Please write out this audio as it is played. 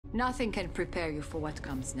Nothing can prepare you for what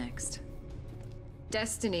comes next.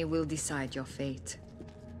 Destiny will decide your fate.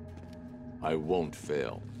 I won't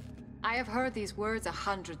fail. I have heard these words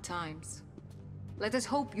 100 times. Let us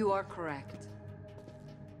hope you are correct.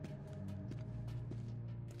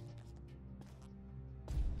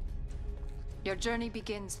 Your journey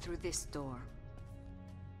begins through this door.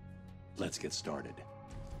 Let's get started.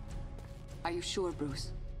 Are you sure,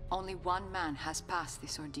 Bruce? Only one man has passed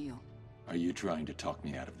this ordeal. Are you trying to talk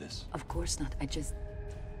me out of this? Of course not. I just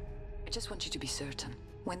want you to be certain.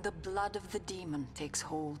 When the blood of the demon takes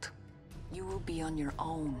hold, you will be on your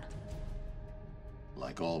own.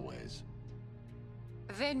 Like always.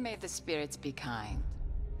 Then may the spirits be kind.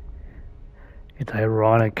 It's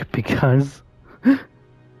ironic because...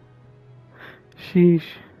 Sheesh.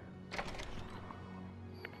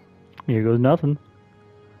 Here goes nothing.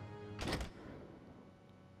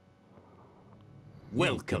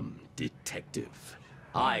 Welcome, Detective.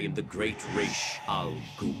 I am the great Ra's al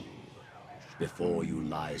Ghul. Before you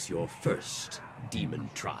lies your first demon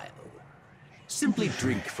trial. Simply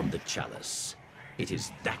drink from the chalice. It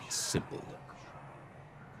is that simple.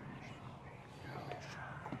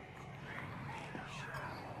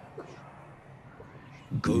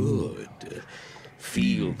 Good.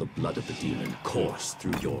 Feel the blood of the demon course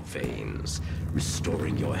through your veins,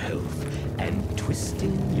 restoring your health and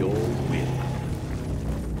twisting your will.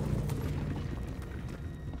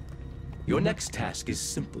 Your next task is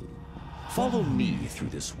simple. Follow me through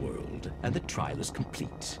this world, and the trial is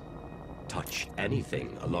complete. Touch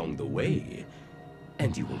anything along the way,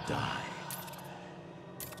 and you will die.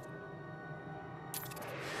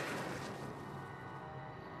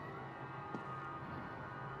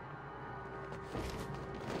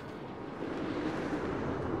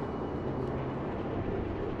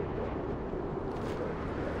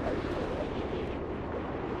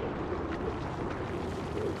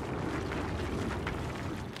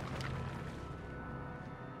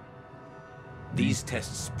 These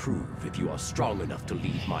tests prove if you are strong enough to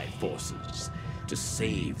lead my forces, to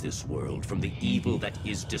save this world from the evil that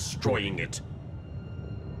is destroying it.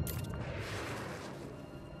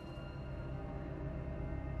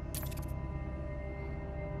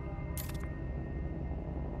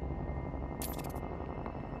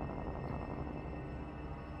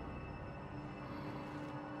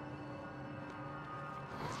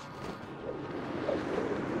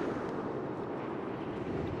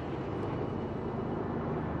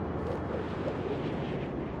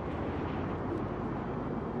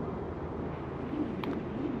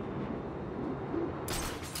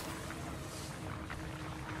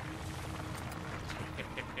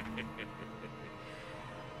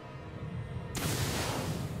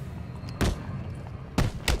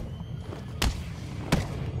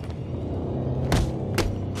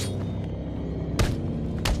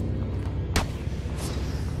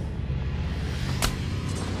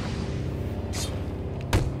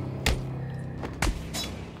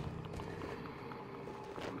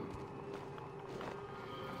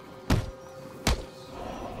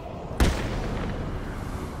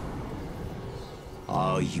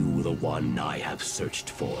 Are you the one I have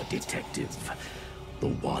searched for, Detective? The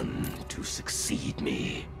one to succeed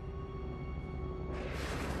me?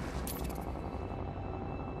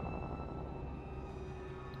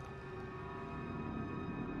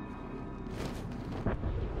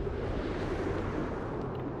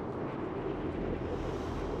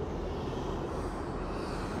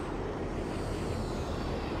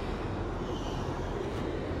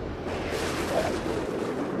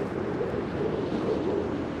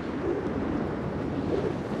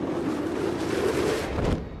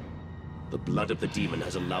 The blood of the demon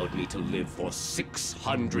has allowed me to live for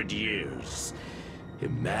 600 years.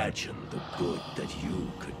 Imagine the good that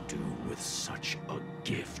you could do with such a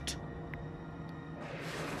gift.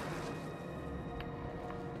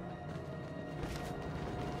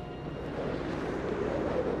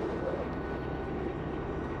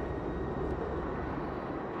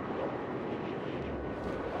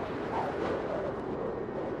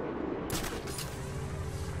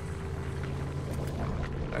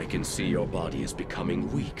 I can see your body is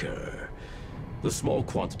becoming weaker. The small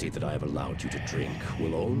quantity that I have allowed you to drink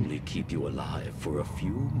will only keep you alive for a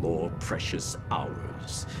few more precious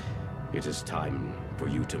hours. It is time for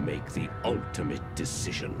you to make the ultimate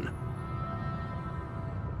decision.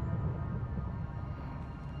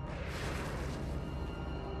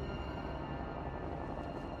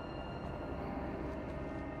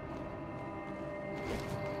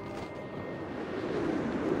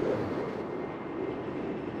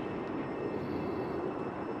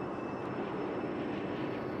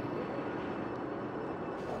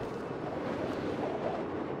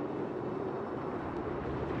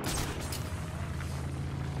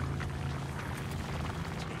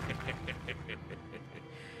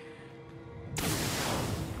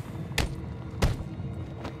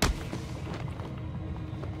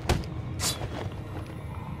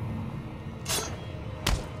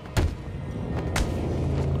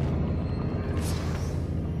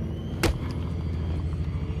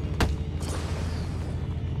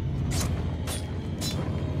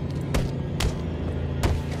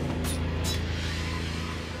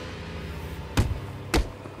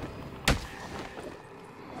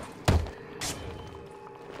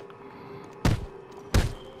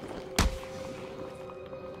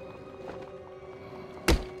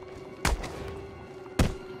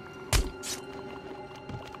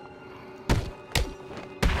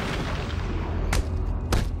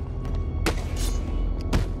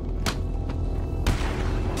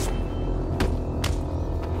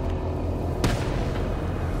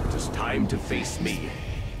 is time to face me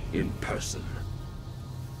in person.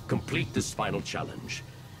 Complete this final challenge,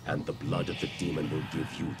 and the blood of the demon will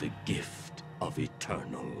give you the gift of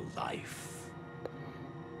eternal life.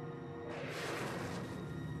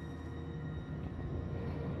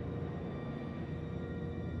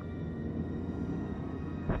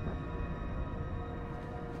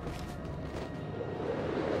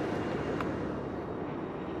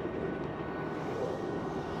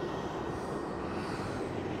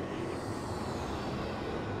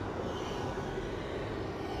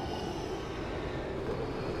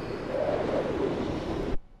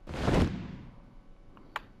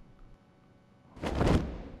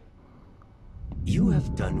 You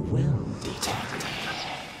have done well, detective.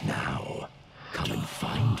 Now, come and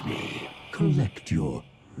find me. Collect your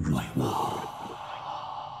reward.